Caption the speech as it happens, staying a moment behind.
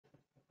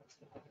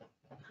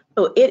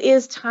So it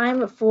is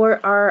time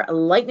for our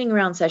lightning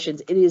round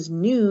sessions. It is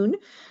noon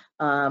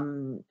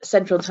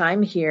Central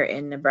Time here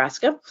in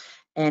Nebraska,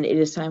 and it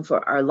is time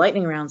for our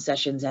lightning round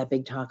sessions at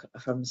Big Talk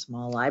from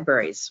Small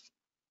Libraries.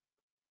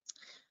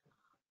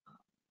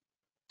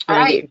 All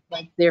right.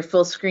 Their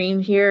full screen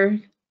here.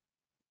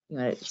 You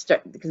want to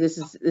start because this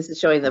is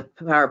showing the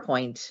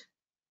PowerPoint.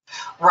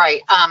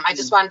 Right. I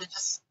just wanted to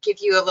just give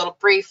you a little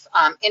brief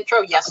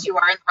intro. Yes, you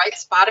are in the right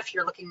spot if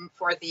you're looking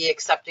for the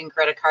accepting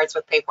credit cards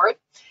with PayPort.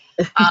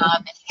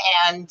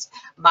 And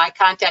my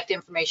contact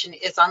information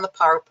is on the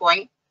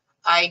PowerPoint.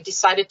 I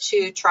decided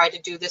to try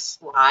to do this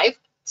live.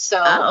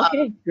 So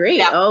okay,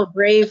 great. Oh,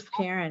 brave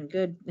Karen,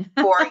 good.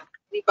 For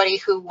anybody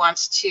who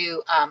wants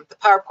to, the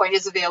PowerPoint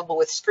is available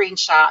with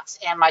screenshots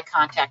and my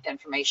contact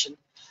information.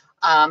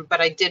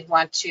 But I did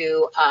want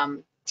to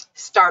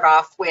start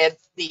off with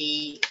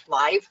the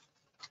live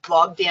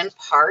logged in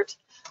part.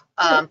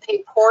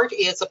 PayPort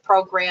is a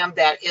program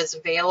that is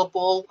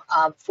available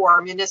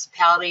for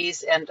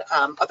municipalities and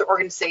other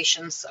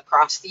organizations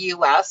across the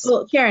U.S.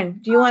 Well, Karen,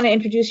 do you want to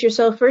introduce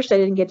yourself first? I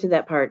didn't get to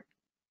that part.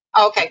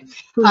 Okay.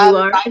 Who you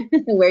are,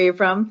 where you're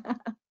from.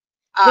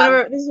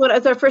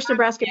 It's our first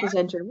Nebraska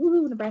presenter.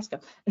 Woohoo, Nebraska.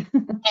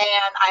 And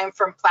I am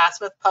from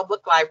Plattsmouth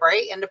Public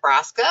Library in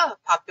Nebraska,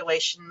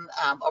 population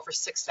over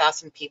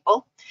 6,000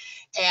 people.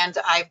 And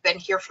I've been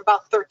here for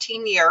about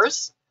 13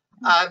 years.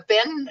 I've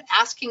been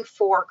asking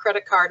for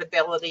credit card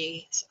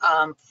ability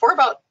for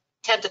about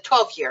 10 to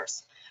 12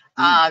 years.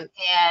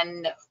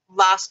 And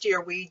last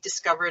year we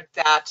discovered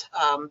that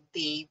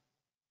the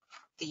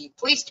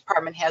police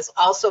department has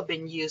also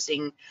been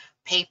using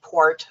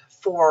PayPort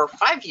for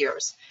 5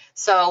 years.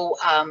 So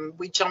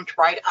we jumped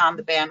right on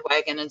the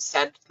bandwagon and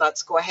said,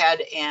 let's go ahead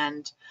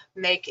and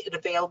make it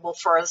available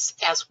for us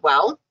as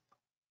well.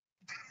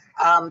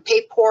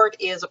 PayPort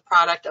is a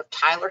product of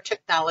Tyler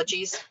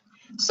Technologies.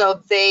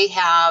 So they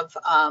have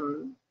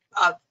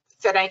a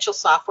financial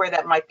software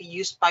that might be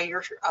used by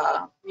your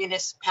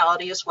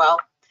municipality as well.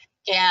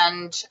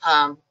 And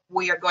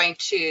we are going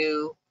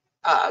to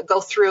go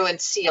through and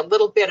see a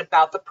little bit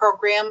about the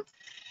program.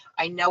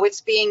 I know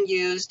it's being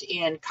used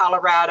in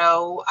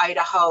Colorado,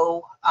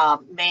 Idaho,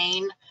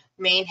 Maine.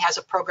 Maine has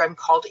a program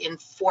called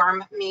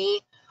Inform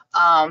Me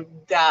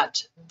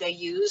that they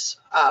use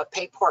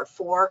PayPort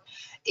for.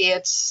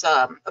 It's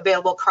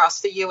available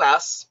across the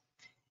U.S.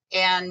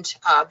 and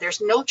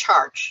there's no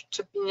charge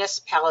to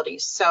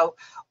municipalities. So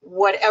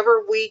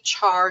whatever we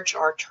charge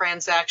our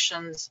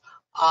transactions,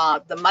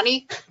 the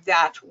money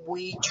that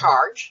we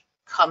charge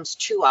comes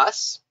to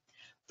us.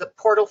 The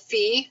portal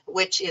fee,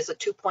 which is a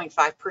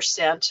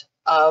 2.5%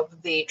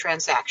 of the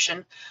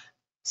transaction,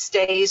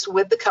 stays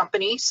with the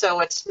company. So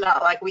it's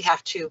not like we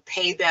have to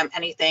pay them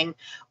anything.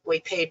 We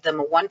paid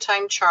them a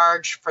one-time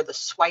charge for the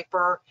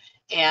swiper,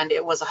 and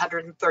it was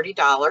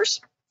 $130.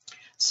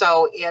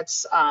 So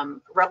it's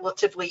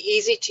relatively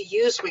easy to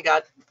use. We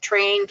got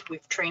trained.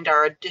 We've trained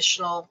our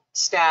additional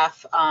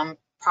staff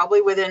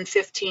probably within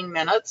 15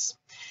 minutes.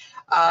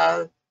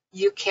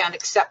 You can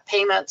accept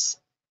payments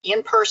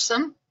in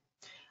person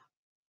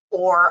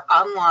or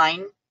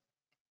online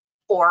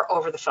or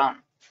over the phone.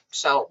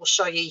 So we'll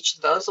show you each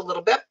of those a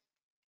little bit.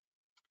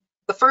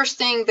 The first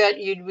thing that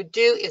you would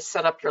do is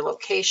set up your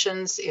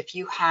locations. If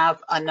you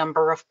have a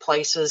number of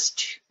places,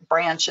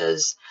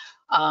 branches,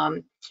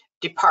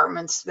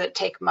 departments that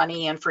take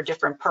money in for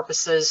different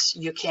purposes,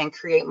 you can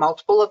create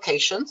multiple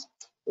locations.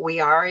 We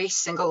are a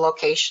single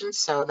location,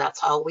 so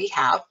that's all we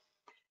have.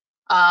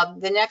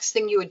 The next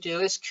thing you would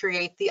do is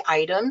create the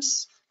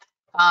items.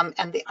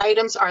 And the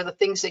items are the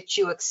things that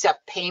you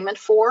accept payment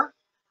for.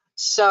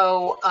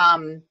 So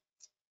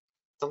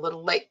it's a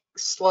little late,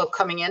 slow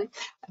coming in,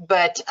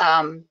 but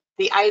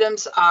the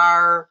items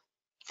are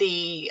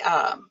the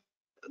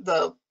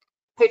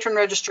patron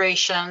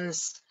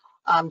registrations,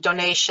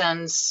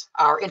 donations,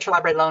 our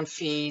interlibrary loan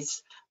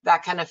fees,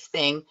 that kind of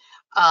thing.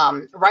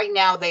 Right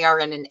now they are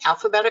in an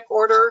alphabetic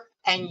order,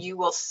 and you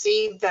will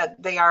see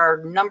that they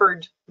are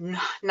numbered,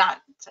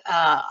 not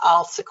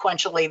all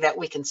sequentially that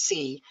we can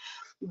see.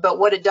 But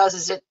what it does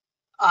is it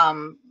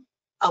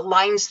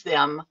aligns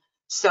them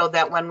so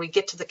that when we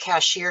get to the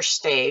cashier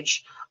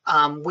stage,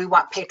 we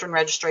want patron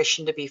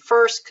registration to be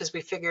first, because we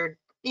figured,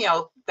 you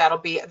know,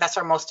 that's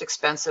our most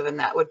expensive and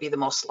that would be the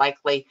most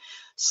likely.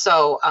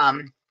 So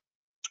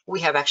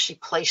we have actually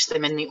placed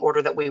them in the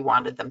order that we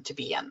wanted them to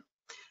be in.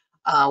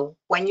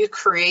 When you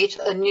create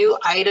a new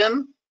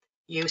item,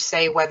 you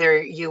say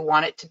whether you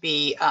want it to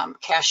be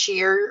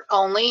cashier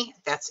only,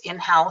 that's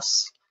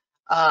in-house,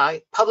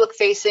 public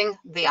facing,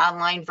 the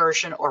online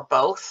version, or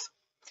both.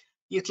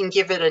 You can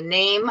give it a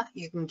name,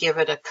 you can give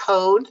it a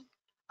code,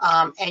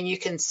 and you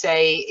can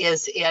say,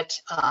 is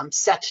it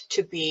set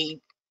to be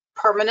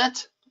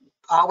permanent,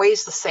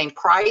 always the same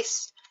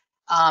price?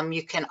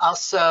 You can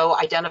also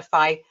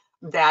identify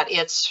that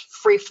it's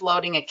free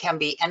floating. It can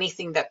be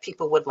anything that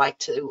people would like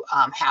to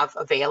have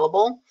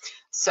available.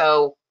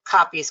 So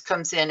copies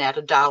comes in at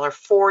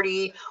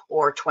 $1.40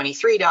 or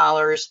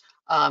 $23.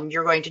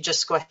 You're going to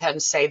just go ahead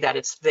and say that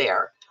it's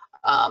there,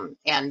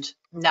 and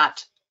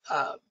not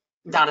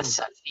a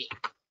set fee.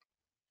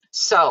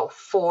 So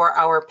for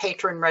our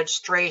patron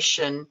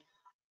registration,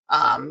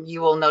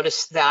 you will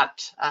notice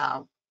that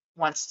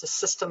once the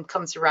system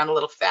comes around a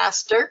little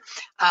faster,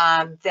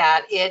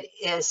 that it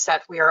is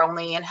that we are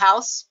only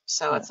in-house.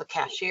 So it's a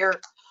cashier.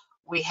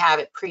 We have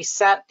it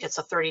preset. It's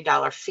a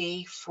 $30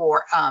 fee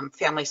for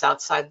families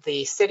outside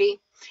the city.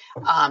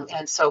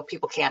 And so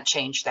people can't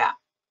change that.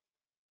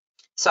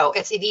 So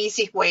it's an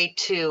easy way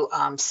to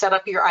set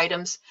up your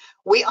items.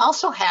 We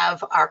also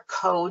have our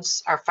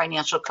codes, our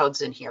financial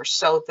codes in here,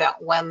 so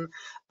that when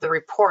the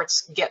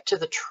reports get to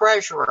the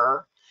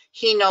treasurer,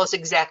 he knows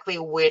exactly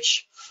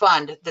which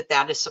fund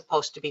that is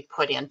supposed to be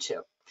put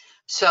into.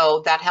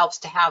 So that helps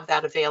to have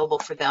that available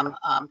for them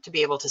to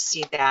be able to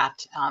see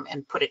that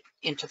and put it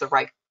into the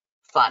right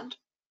fund.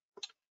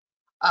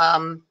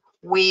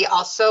 We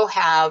also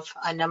have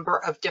a number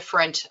of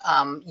different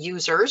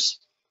users.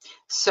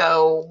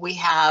 So we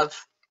have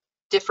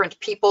different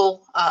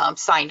people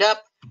signed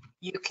up.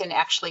 You can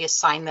actually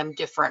assign them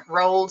different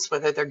roles,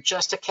 whether they're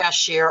just a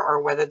cashier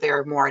or whether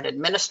they're more at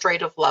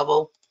administrative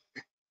level.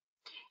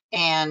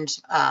 And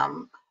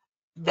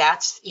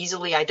that's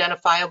easily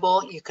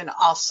identifiable. You can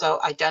also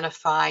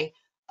identify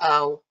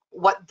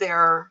what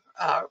their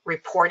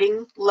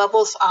reporting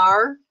levels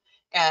are,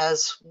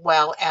 as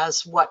well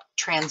as what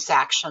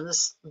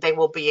transactions they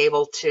will be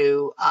able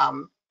to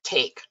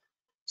take.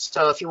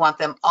 So if you want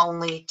them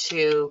only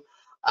to,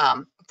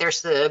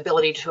 there's the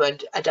ability to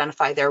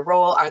identify their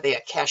role. Are they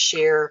a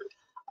cashier?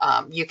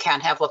 You can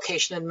have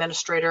location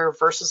administrator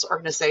versus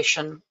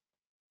organization.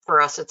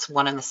 For us, it's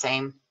one and the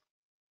same.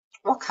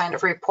 What kind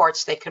of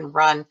reports they can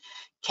run?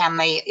 Can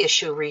they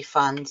issue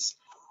refunds?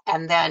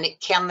 And then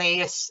can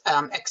they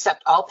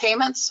accept all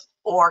payments,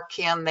 or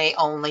can they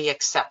only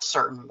accept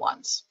certain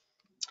ones?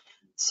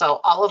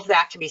 So all of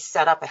that can be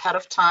set up ahead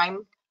of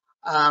time.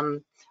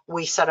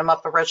 We set them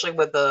up originally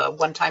with a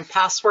one-time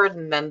password,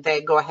 and then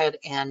they go ahead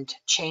and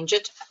change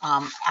it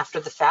after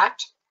the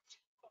fact,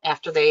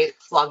 after they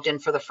logged in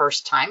for the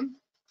first time.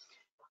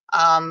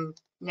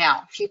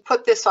 Now, if you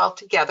put this all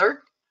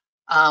together,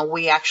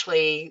 we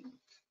actually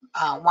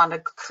want to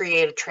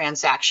create a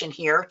transaction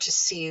here to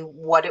see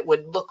what it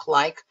would look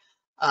like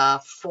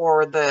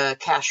for the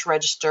cash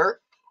register.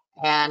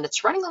 And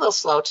it's running a little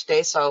slow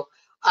today, so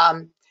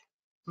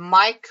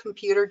my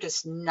computer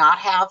does not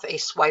have a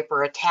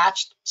swiper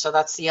attached, so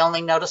that's the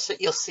only notice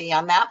that you'll see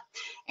on that.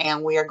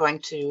 And we are going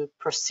to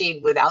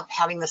proceed without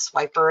having the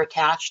swiper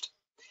attached.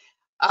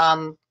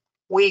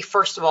 We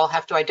first of all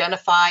have to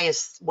identify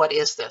what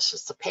is this?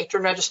 It's the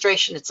patron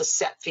registration. It's a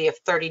set fee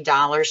of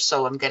 $30,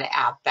 so I'm going to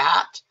add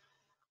that.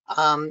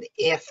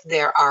 If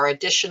there are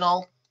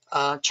additional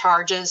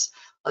charges,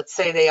 let's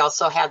say they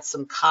also had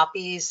some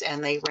copies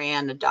and they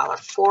ran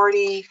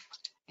 $1.40,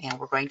 and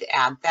we're going to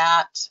add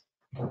that.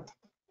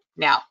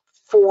 Now,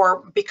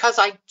 because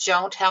I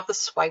don't have the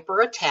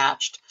swiper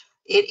attached,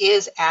 it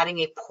is adding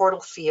a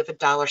portal fee of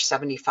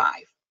 $1.75.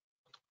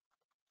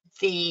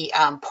 The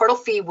portal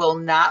fee will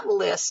not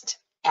list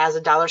as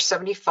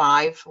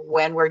 $1.75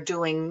 when we're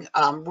doing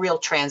real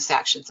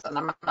transactions. And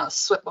I'm going to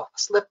slip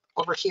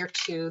over here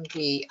to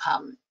the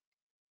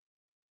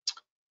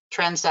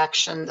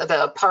transaction,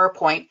 the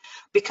PowerPoint,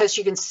 because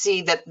you can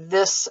see that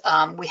this,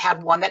 we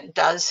had one that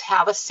does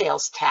have a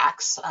sales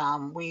tax.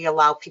 We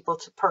allow people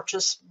to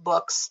purchase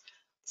books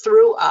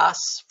through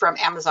us from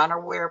Amazon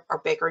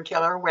or Baker and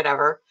Taylor or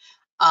whatever.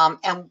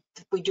 And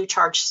we do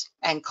charge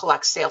and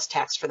collect sales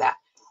tax for that.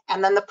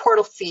 And then the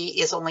portal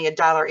fee is only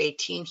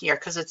 $1.18 here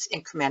because it's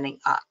incrementing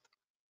up.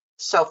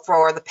 So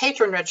for the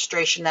patron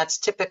registration, that's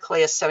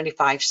typically a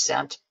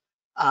 75-cent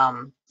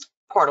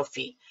portal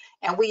fee.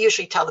 And we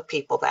usually tell the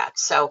people that.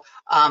 So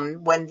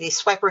when the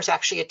swiper is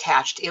actually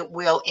attached, it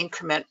will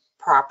increment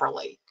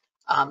properly.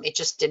 It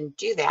just didn't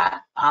do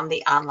that on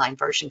the online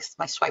version because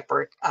my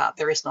swiper,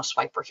 there is no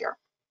swiper here.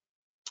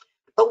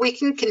 But we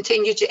can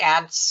continue to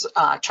add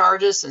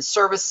charges and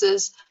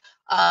services.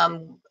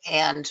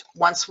 And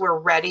once we're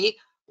ready,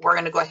 we're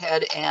going to go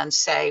ahead and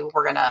say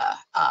we're going to,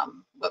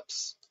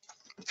 whoops,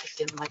 I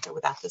didn't like it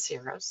without the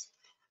zeros.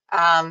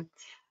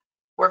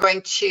 We're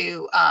going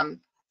to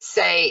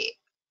say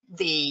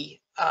the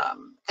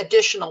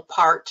additional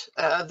part,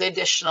 the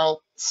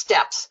additional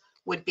steps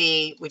would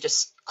be we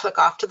just click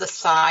off to the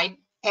side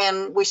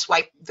and we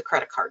swipe the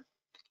credit card.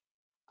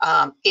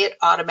 It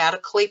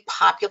automatically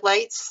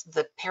populates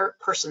the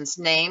person's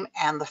name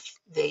and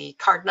the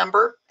card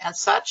number and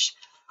such.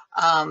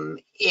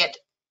 It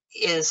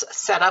is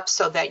set up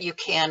so that you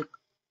can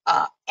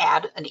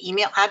add an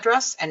email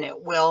address and it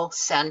will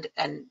send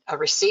a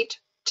receipt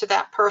to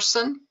that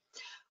person.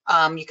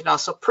 You can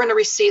also print a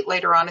receipt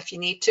later on if you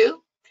need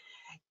to.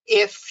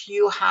 If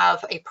you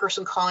have a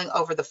person calling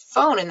over the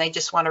phone and they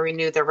just want to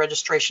renew their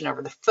registration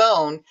over the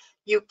phone,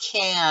 you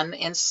can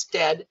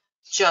instead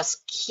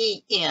just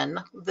key in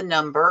the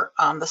number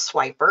on the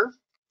swiper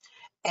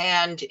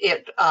and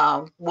it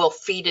will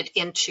feed it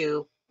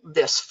into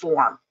this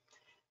form.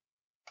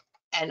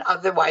 And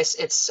otherwise,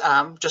 it's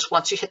just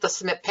once you hit the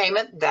submit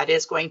payment, that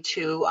is going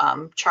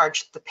to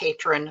charge the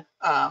patron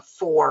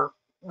for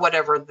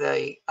whatever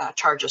the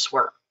charges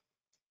were.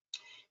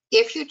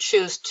 If you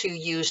choose to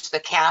use the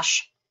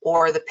cash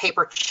or the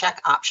paper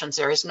check options,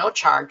 there is no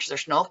charge,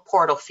 there's no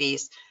portal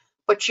fees,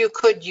 but you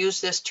could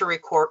use this to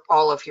record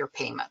all of your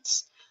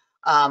payments.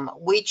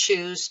 We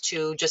choose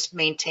to just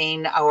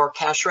maintain our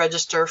cash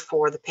register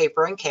for the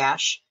paper and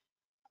cash,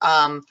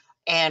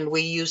 and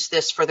we use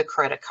this for the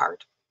credit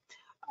card.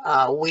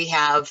 We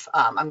have,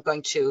 I'm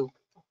going to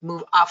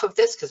move off of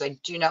this because I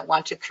do not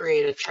want to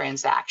create a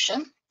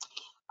transaction.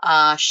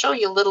 Show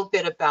you a little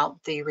bit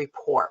about the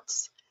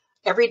reports.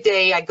 Every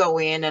day I go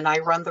in and I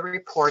run the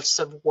reports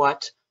of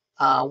what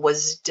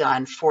was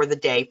done for the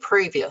day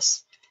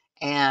previous.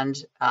 And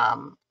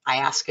I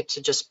ask it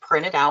to just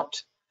print it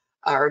out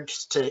or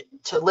just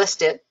to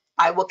list it.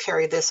 I will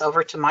carry this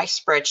over to my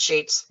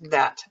spreadsheets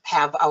that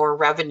have our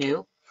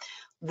revenue.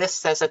 This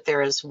says that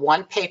there is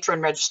one patron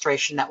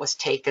registration that was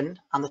taken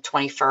on the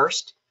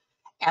 21st,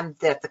 and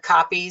that the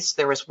copies,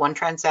 there was one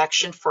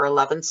transaction for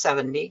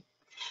 $11.70.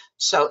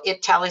 So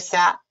it tallies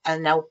that,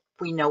 and now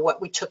we know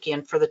what we took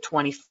in for the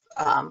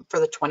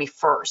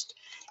 21st.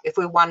 If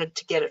we wanted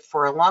to get it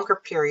for a longer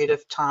period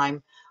of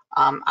time,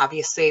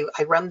 obviously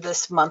I run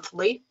this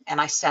monthly and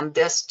I send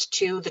this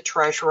to the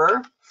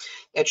treasurer.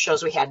 It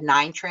shows we had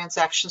 9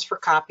 transactions for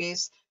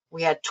copies.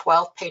 We had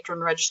 12 patron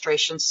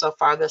registrations so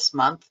far this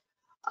month.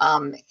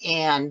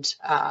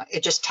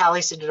 It just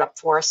tallies it up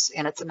for us,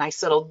 and it's a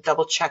nice little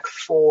double check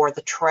for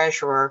the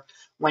treasurer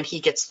when he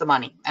gets the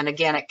money. And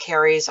again, it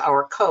carries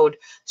our code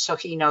so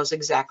he knows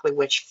exactly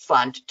which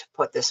fund to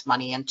put this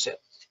money into.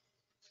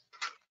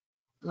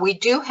 We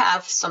do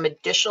have some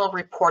additional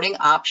reporting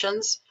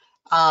options.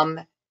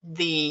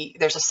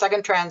 There's a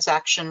second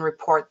transaction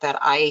report that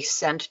I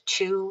send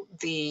to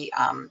the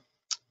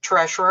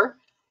treasurer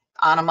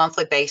on a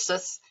monthly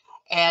basis,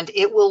 and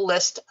it will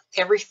list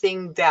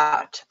everything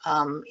that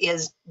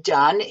is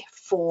done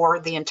for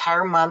the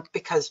entire month,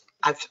 because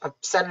I've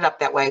set it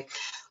up that way.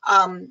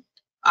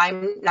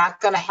 I'm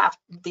not going to have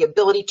the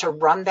ability to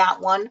run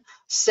that one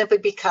simply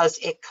because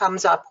it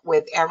comes up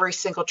with every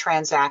single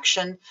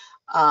transaction,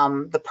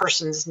 the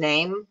person's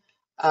name,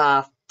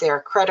 their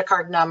credit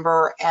card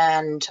number,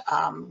 and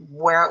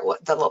where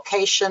the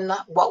location,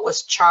 what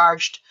was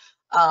charged,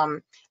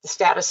 the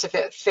status if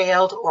it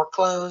failed or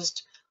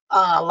closed,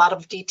 a lot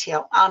of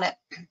detail on it.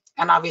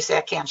 And obviously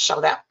I can't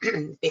show that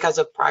because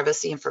of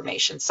privacy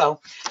information.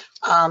 So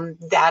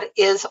that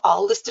is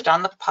all listed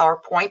on the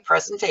PowerPoint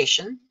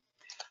presentation.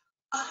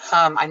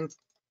 I'd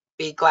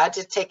be glad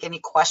to take any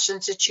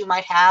questions that you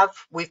might have.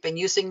 We've been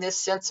using this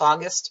since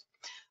August.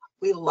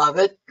 We love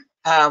it.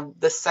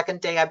 The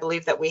second day I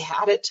believe that we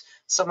had it,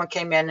 someone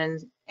came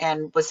in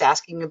and was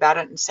asking about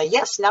it and say,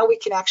 yes, now we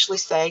can actually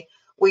say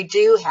we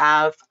do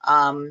have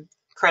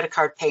credit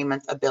card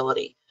payment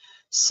ability.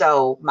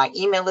 So my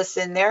email is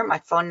in there, my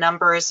phone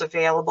number is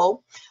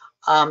available.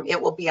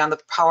 It will be on the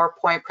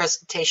PowerPoint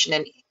presentation,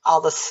 and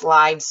all the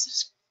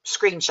slides,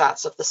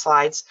 screenshots of the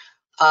slides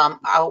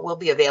will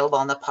be available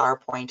on the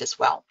PowerPoint as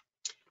well.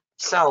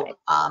 So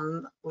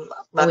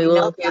let me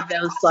know. Include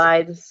those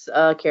slides.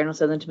 Karen will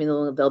send them to me.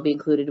 They'll be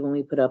included when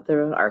we put up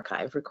the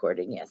archive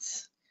recording.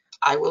 Yes.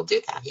 I will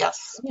do that.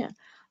 Yes. Yeah.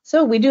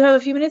 So we do have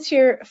a few minutes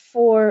here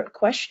for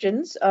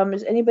questions.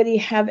 Does anybody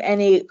have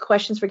any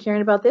questions for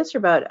Karen about this, or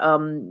about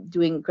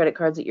doing credit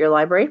cards at your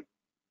library?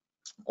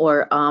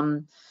 Or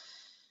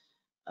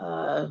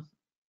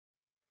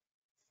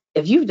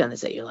if you've done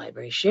this at your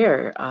library,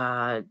 share.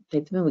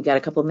 Take them in. We got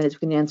a couple of minutes.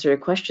 We can answer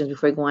questions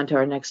before we go on to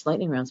our next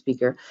lightning round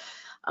speaker.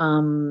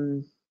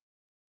 Okay,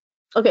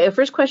 the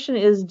first question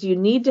is, do you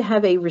need to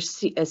have a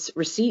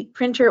receipt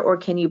printer, or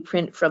can you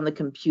print from the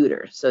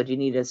computer? So do you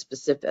need a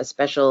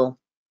special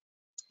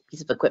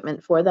piece of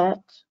equipment for that?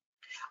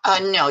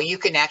 No, you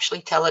can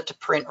actually tell it to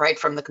print right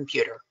from the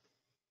computer.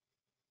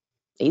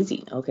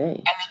 Easy, okay. And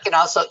you can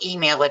also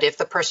email it if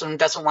the person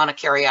doesn't want to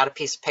carry out a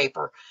piece of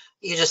paper.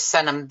 You just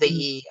send them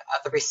the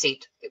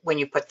receipt. When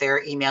you put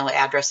their email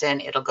address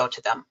in, it'll go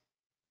to them.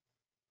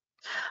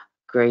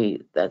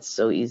 Great, that's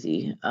so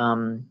easy.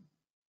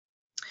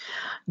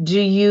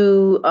 Do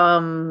you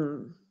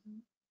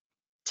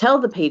tell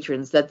the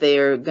patrons that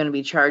they're going to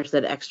be charged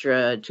that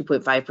extra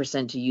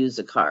 2.5% to use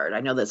a card?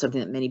 I know that's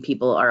something that many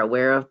people are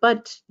aware of,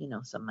 but you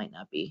know, some might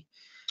not be.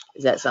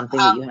 Is that something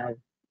that you have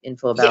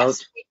info about?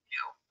 Yes, we do.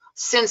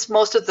 Since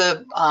most of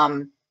the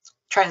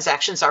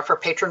transactions are for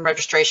patron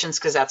registrations,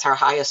 because that's our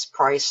highest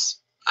price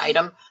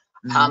item,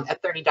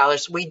 at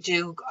 $30, we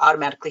do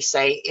automatically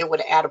say it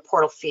would add a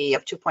portal fee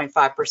of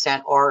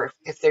 2.5%, or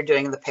if they're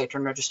doing the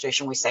patron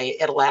registration, we say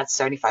it'll add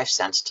 75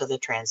 cents to the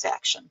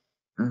transaction.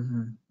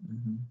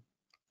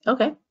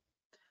 Okay.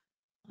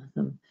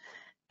 Awesome.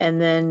 And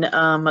then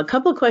a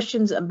couple of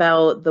questions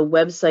about the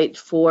website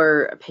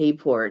for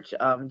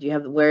PayPort. Do you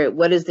have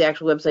what is the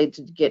actual website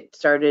to get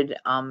started?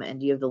 And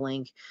do you have the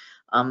link?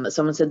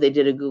 Someone said they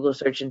did a Google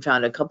search and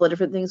found a couple of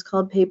different things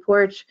called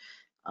PayPort.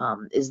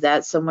 Is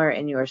that somewhere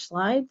in your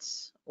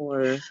slides,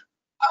 or?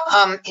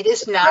 It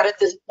is not at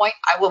this point.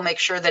 I will make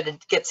sure that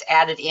it gets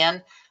added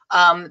in.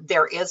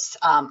 There is,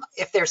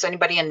 if there's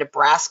anybody in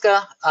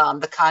Nebraska,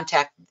 the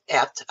contact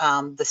at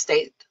the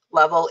state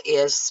level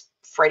is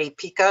Freddie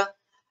Pica.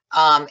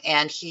 And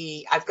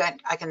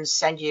I can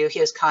send you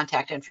his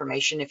contact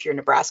information if you're in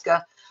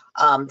Nebraska.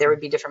 There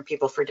would be different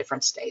people for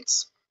different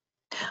states.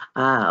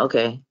 Ah,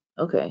 okay.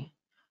 Okay.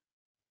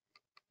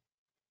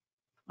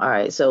 All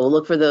right. So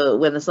look for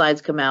when the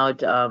slides come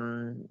out, you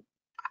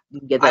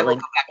can get I that will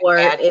link. go back Or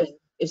and add.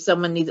 if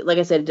someone needs, like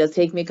I said, it does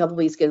take me a couple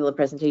weeks to get the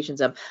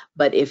presentations up,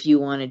 but if you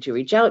wanted to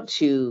reach out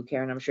to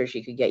Karen, I'm sure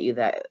she could get you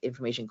that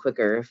information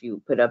quicker if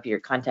you put up your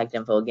contact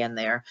info again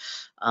there.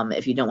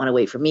 If you don't want to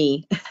wait for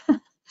me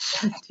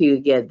to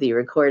get the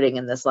recording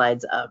and the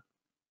slides up,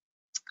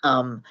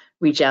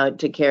 reach out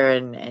to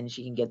Karen and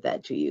she can get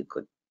that to you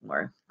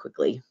more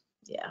quickly.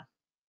 Yeah.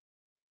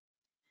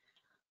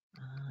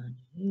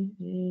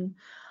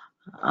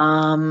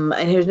 And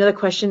here's another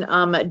question.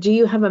 Do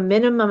you have a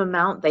minimum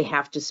amount they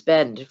have to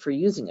spend for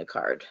using a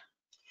card?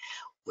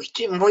 We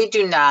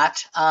do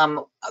not.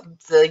 I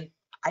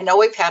know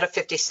we've had a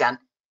 50-cent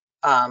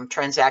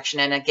transaction,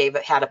 and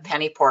it had a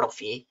penny portal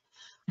fee.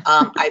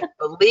 I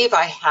believe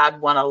I had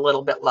one a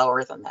little bit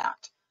lower than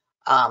that.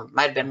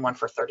 Might have been one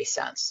for 30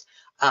 cents.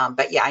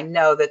 But yeah, I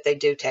know that they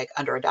do take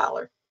under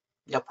 $1.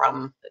 No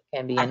problem. It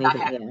can be I've not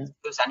anything, had yeah. to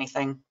use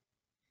anything.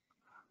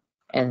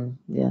 And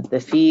yeah, the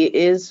fee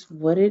is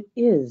what it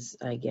is,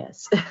 I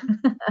guess,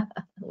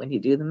 when you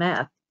do the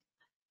math.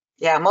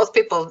 Yeah, most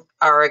people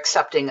are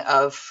accepting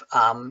of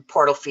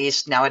portal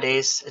fees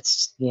nowadays.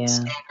 It's Yeah.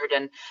 standard.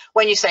 And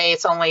when you say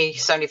it's only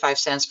 75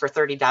 cents for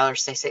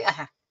 $30, they say,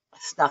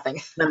 it's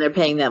nothing. When they're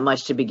paying that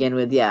much to begin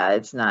with, yeah,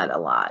 it's not a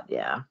lot,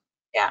 yeah.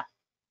 Yeah.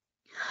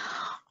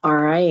 All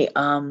right.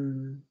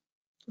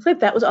 Looks like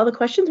that was all the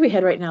questions we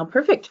had right now.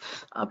 Perfect.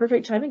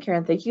 Perfect timing,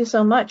 Karen. Thank you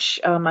so much.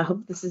 I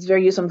hope this is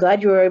very useful. I'm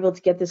glad you were able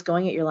to get this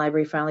going at your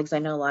library finally, because I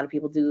know a lot of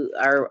people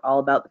are all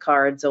about the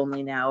cards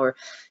only now, or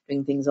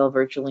doing things all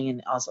virtually.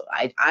 And also,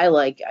 I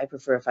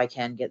prefer, if I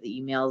can, get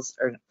the emails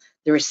or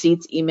the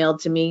receipts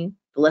emailed to me.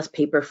 The less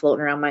paper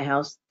floating around my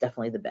house,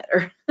 definitely the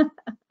better.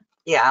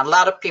 Yeah, a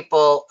lot of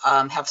people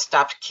have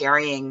stopped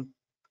carrying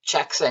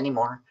checks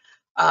anymore.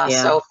 Yeah.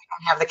 So if you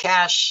don't have the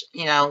cash,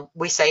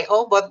 we say,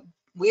 oh, well,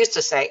 we used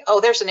to say, oh,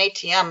 there's an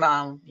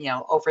ATM,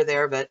 over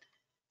there, but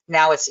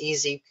now it's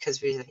easy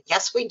because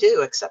yes, we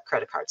do accept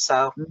credit cards.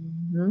 So we've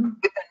been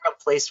real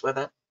pleased with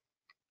it.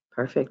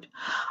 Perfect.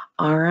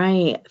 All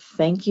right.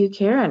 Thank you,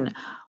 Karen.